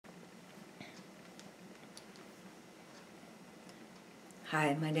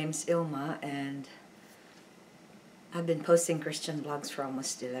Hi, my name's Ilma, and I've been posting Christian blogs for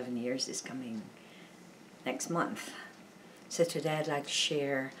almost 11 years. This coming next month. So today I'd like to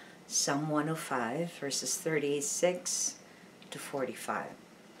share Psalm 105, verses 36 to 45.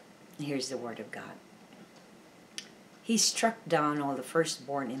 And here's the word of God. He struck down all the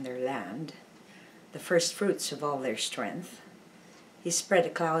firstborn in their land, the firstfruits of all their strength. He spread a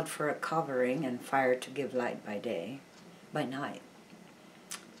cloud for a covering and fire to give light by night.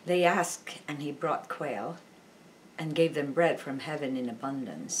 They asked, and he brought quail, and gave them bread from heaven in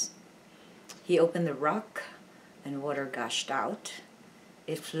abundance. He opened the rock, and water gushed out.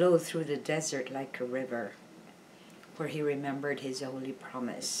 It flowed through the desert like a river, where he remembered his holy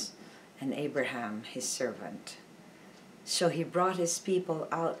promise, and Abraham his servant. So he brought his people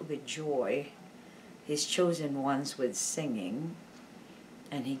out with joy, his chosen ones with singing,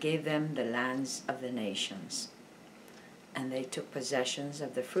 and he gave them the lands of the nations. And they took possessions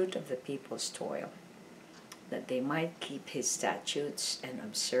of the fruit of the people's toil, that they might keep his statutes and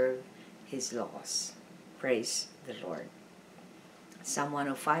observe his laws. Praise the Lord. Psalm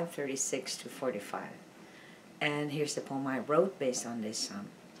 105, 36 to 45. And here's the poem I wrote based on this psalm.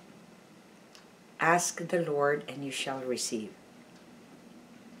 Ask the Lord, and you shall receive.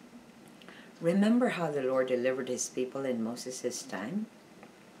 Remember how the Lord delivered his people in Moses' time?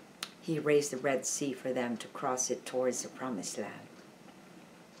 He raised the Red Sea for them to cross it towards the Promised Land.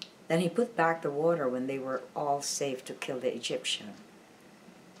 Then he put back the water when they were all safe to kill the Egyptian.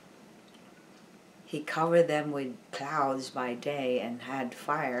 He covered them with clouds by day and had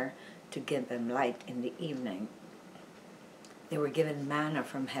fire to give them light in the evening. They were given manna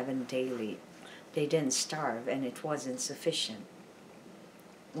from heaven daily. They didn't starve, and it wasn't sufficient.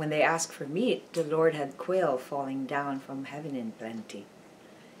 When they asked for meat, the Lord had quail falling down from heaven in plenty.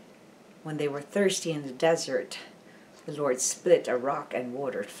 When they were thirsty in the desert, the Lord split a rock and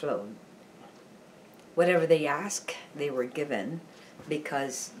water flowed. Whatever they asked, they were given,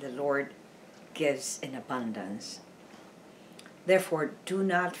 because the Lord gives in abundance. Therefore, do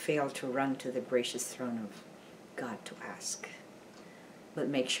not fail to run to the gracious throne of God to ask. But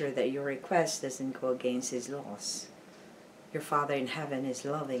make sure that your request doesn't go against his laws. Your Father in heaven is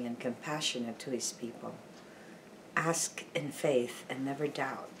loving and compassionate to his people. Ask in faith and never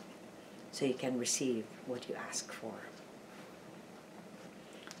doubt, so you can receive what you ask for.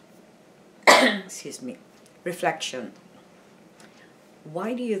 Excuse me. Reflection.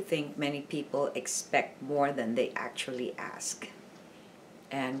 Why do you think many people expect more than they actually ask?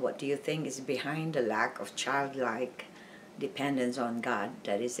 And what do you think is behind the lack of childlike dependence on God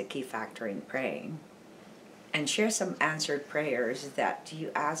that is a key factor in praying? And share some answered prayers that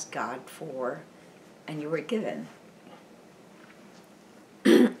you asked God for and you were given.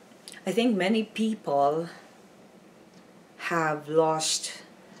 I think many people have lost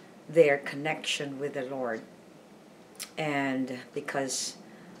their connection with the Lord. And because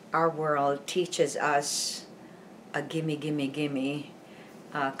our world teaches us a gimme, gimme, gimme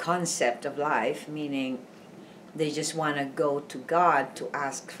concept of life, meaning they just want to go to God to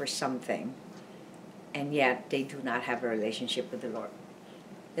ask for something, and yet they do not have a relationship with the Lord.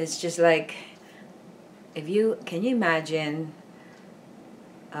 It's just like, can you imagine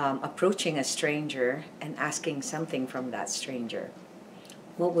approaching a stranger and asking something from that stranger?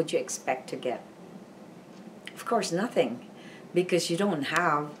 What would you expect to get? Of course, nothing, because you don't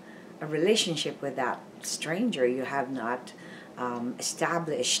have a relationship with that stranger. You have not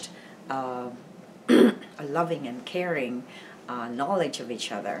established a loving and caring knowledge of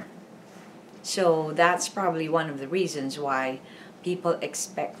each other. So that's probably one of the reasons why people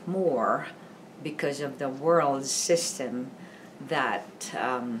expect more, because of the world's system that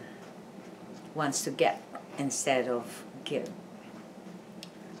wants to get instead of give.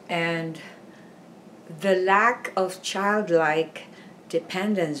 And the lack of childlike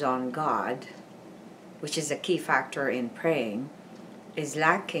dependence on God, which is a key factor in praying, is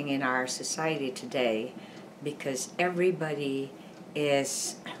lacking in our society today, because everybody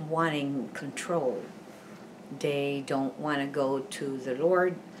is wanting control. They don't want to go to the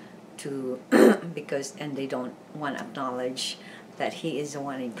Lord and they don't want to acknowledge that he is the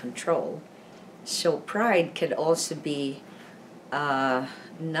one in control. So pride could also be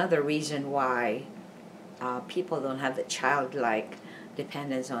another reason why people don't have the childlike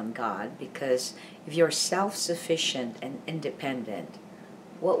dependence on God, because if you're self-sufficient and independent,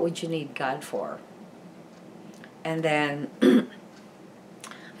 what would you need God for? And then I'd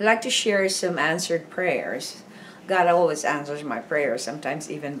like to share some answered prayers. God always answers my prayers, sometimes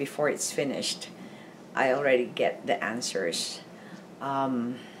even before it's finished. I already get the answers.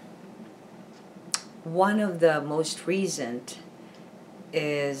 One of the most recent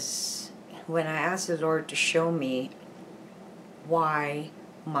is when I ask the Lord to show me why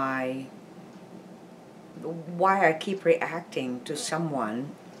I keep reacting to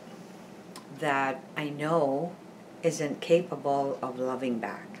someone that I know isn't capable of loving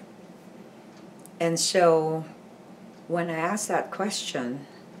back. And so when I asked that question,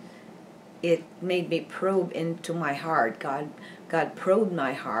 it made me probe into my heart. God probed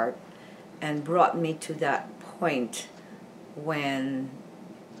my heart and brought me to that point when,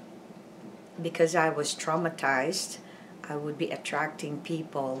 because I was traumatized, I would be attracting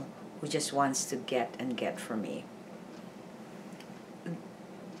people who just wants to get and get from me.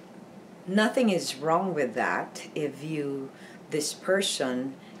 Nothing is wrong with that if this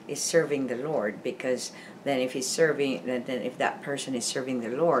person is serving the Lord, because then if if that person is serving the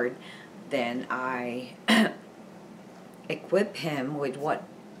Lord, then I equip him with what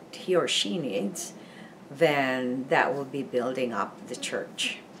he or she needs, then that will be building up the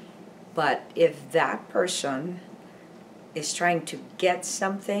church. But if that person is trying to get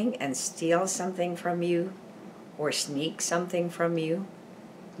something and steal something from you or sneak something from you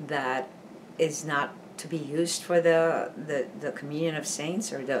that is not to be used for the communion of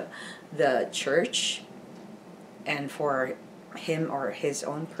saints or the church and for him or his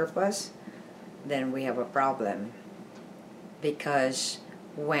own purpose, then we have a problem. Because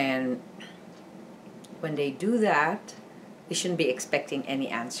when they do that, we shouldn't be expecting any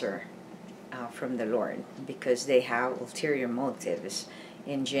answer from the Lord, because they have ulterior motives.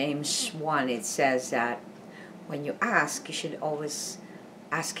 In James 1, it says that when you ask, you should always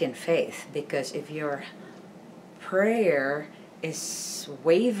ask in faith, because if your prayer is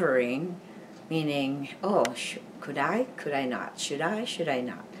wavering, meaning, oh, could I not? Should I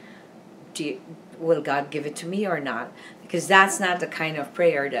not? Will God give it to me or not? Because that's not the kind of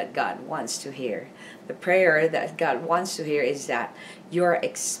prayer that God wants to hear. The prayer that God wants to hear is that you're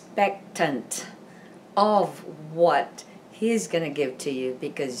expectant of what He's going to give to you,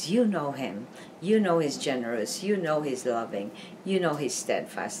 because you know Him. You know He's generous. You know He's loving. You know He's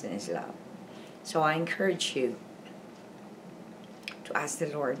steadfast in His love. So I encourage you to ask the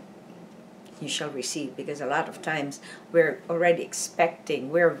Lord, you shall receive, because a lot of times we're already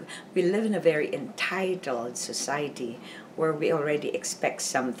expecting. We live in a very entitled society where we already expect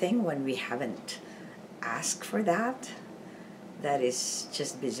something when we haven't asked for that. That is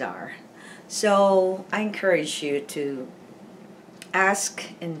just bizarre. So I encourage you to ask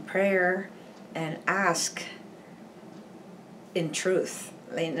in prayer and ask in truth.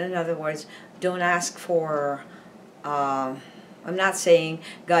 In other words, don't ask for I'm not saying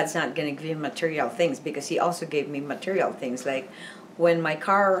God's not going to give you material things, because He also gave me material things. Like when my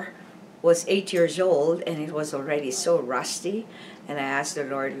car was 8 years old and it was already so rusty, and I asked the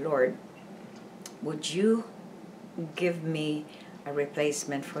Lord, would you give me a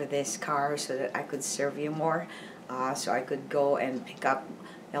replacement for this car so that I could serve you more, so I could go and pick up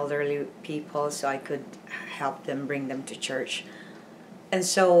elderly people, so I could help them, bring them to church. And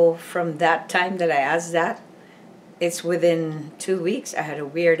so from that time that I asked that, it's within 2 weeks I had a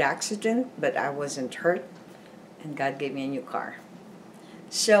weird accident, but I wasn't hurt, and God gave me a new car.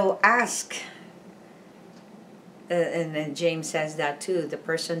 So ask, and then James says that too, the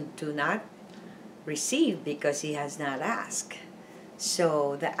person do not receive because he has not asked.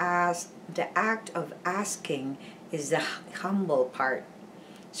 So the act of asking is the humble part.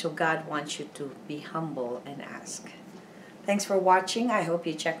 So God wants you to be humble and ask. Thanks for watching. I hope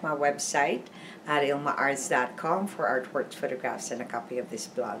you check my website at ilmaarts.com for artworks, photographs, and a copy of this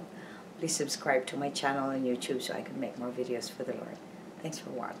blog. Please subscribe to my channel on YouTube so I can make more videos for the Lord. Thanks for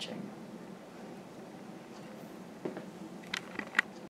watching.